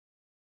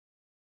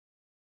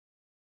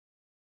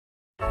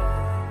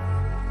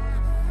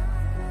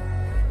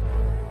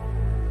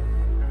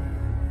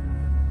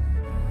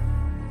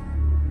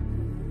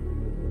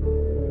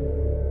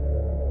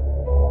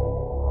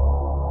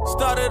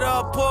Started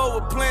off poor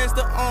with plans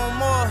to own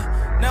more.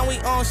 Now we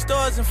own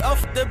stores and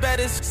off the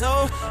baddest.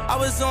 So I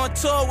was on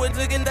tour with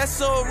niggas that's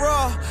so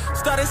raw.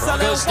 Started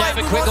selling white,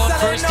 we quick won't on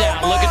sell first it no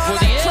down, more. looking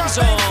for the Like end Trump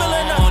zone. ain't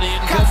feeling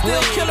us. Cops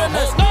still killing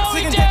us.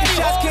 Niggas taking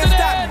shots, can't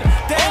stop me.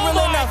 They ain't real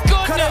enough.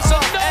 Cut it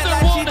off, act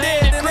like she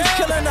dead, then it's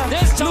killing us.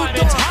 This time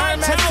it's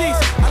Hightower.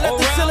 I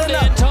left the ceiling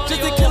up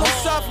just to kill her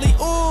softly.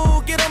 Ooh,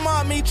 get him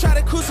on me, try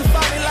to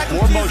crucify me like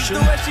a Jesus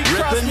the way she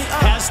crossed me.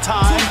 Has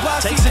time,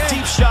 takes a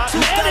deep shot,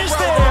 and is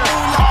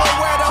there.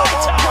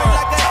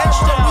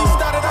 We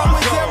started out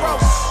with zero.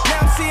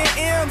 Now I'm seeing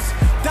M's.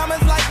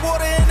 Diamonds like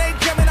water and they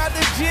jumping out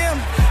the gym.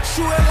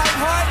 Shooting like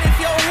hard if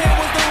your head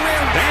was the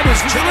rim. That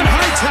is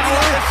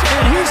Hightower,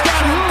 and he's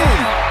got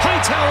room.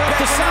 Hightower up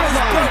the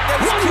sideline.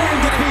 One-man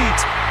defeat.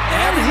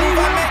 Every move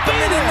I make,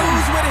 I'm in the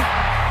news with it.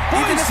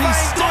 Even if I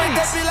ain't doing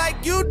it, they be like,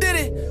 you did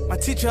it. My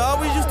teacher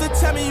always used to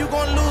tell me you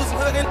gon' lose,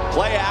 hugging.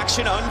 Play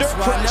action under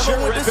pressure.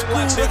 Rippin'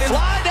 lets it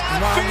fly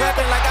downfield. I'm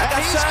rapping like I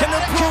got something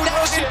to prove,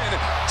 hugging.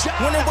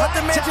 When it was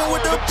the mansion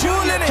with the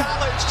pool in it.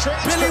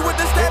 Billy with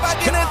the stab, I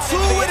get a two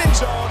with it.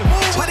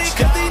 Move with it,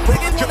 cause these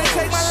niggas wanna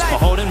take my life.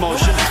 Mahone in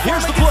motion.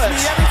 Here's the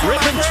blitz.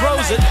 Rippin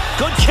throws it.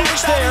 Good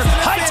catch there.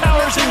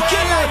 Hightower's in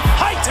gear.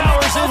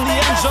 Hightower's in the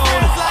end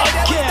zone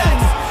again.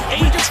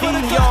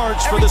 18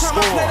 yards for the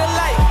score.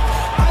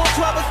 I'm on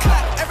 12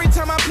 o'clock every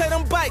time I play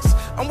them bikes.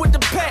 I'm with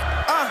the pack,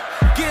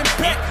 getting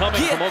back.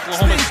 Coming from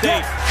Oklahoma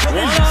State.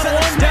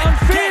 One-on-one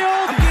downfield.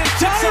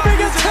 Diving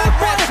attempt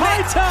by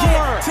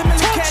Hightower.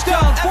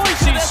 Touchdown,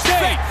 Boise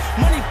State.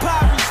 Money,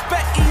 power,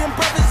 respect. Eating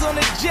brothers on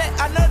the jet.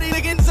 I know these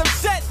niggas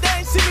upset. They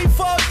ain't see me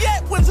fall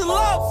yet. When's the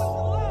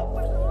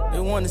love? They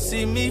wanna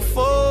see me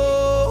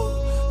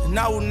fall, and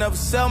I will never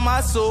sell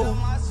my soul.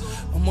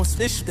 I'm on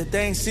issues that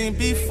they ain't seen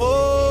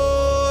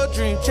before.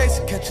 Dream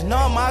chasing, catching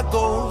all my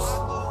goals.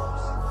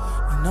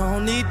 And I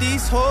don't need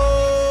these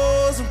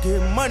hoes. I'm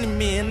getting money,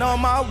 me and all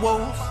my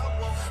woes.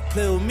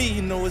 Play with me,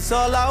 you know it's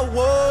all I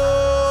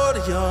want.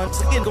 The young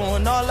chicken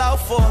going all out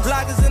for.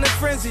 Bloggers in a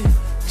frenzy.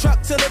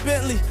 Truck to the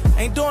Bentley.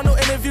 Ain't doing no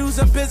interviews,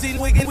 I'm busy.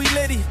 We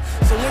litty.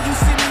 So when you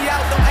see me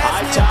out, don't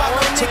ask me about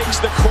no takes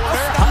the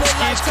corner.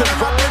 Huskies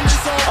converge.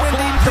 A blocker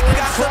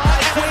in front.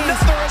 And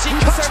another as he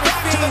cuts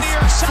back to the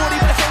near side.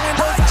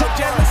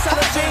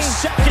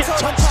 Second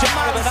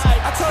touchdown of the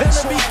night. This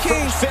one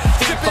from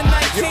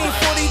 55 yards.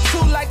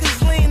 42 like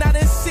it's lean. I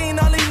done seen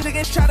all these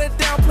niggas try to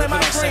downplay my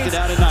dreams.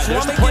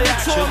 There's the play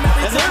action.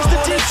 And there's the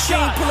deep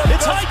shot.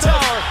 It's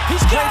Hightower.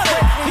 He's got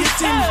it. He's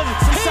 10.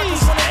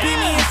 He's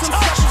in.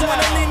 Touchdown.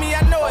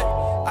 I know it.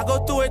 I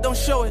go through it, don't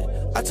show it.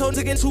 I told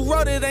niggas who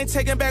wrote it, ain't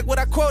taking back what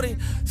I quoted.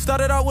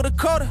 Started out with a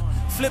quarter,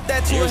 flip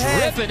that to a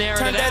half, turn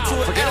that to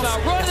an Forget ounce.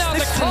 about running out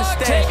the Sticks clock,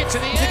 in take it to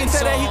the end Nigga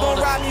said that he gon'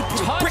 zone. ride me,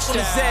 put a brick on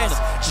his ass.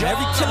 And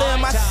every killer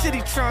in my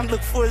city trying to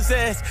look for his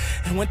ass.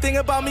 And one thing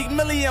about Meek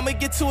Millie, I'ma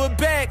get to a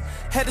bag.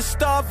 Had to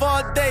starve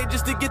all day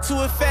just to get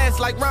to it fast.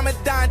 Like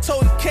Ramadan,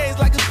 toting K's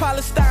like it's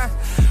Palestine.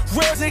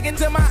 Real digging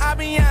to my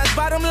IBNs,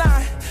 bottom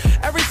line.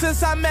 Ever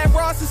since I met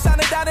Ross, it's on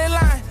the dotted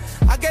line.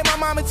 I gave my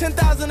mama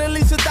 10,000 at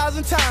least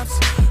 1,000 times.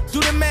 Do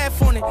the math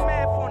on it.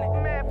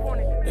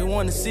 They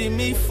wanna see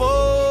me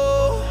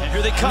fall. And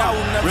here they come.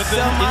 Ripping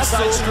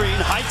inside screen.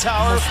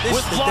 Hightower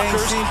with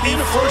blockers in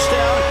the first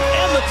down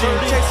and the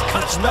 30.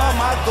 Cuts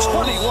back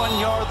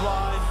 21-yard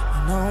line.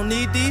 And I don't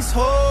need these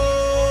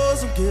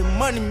hoes. I'm getting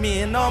money,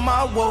 me and all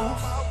my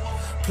woes.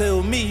 Play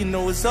with me, you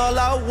know it's all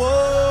I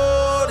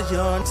want. The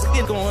young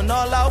skin going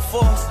all out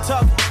for us.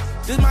 Talk.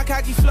 This my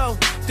cocky flow.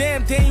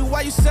 Damn, Daniel,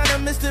 why you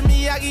soundin' Mr.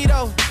 Miyagi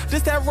though?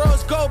 This that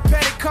rose gold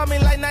patty, call me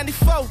like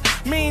 94.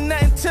 Mean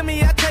nothing to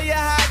me, I tell you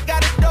how I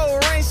got it though.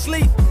 Rain,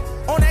 sleep,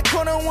 on that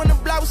corner when the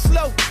block was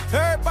slow.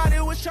 Everybody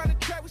was trying to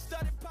trap with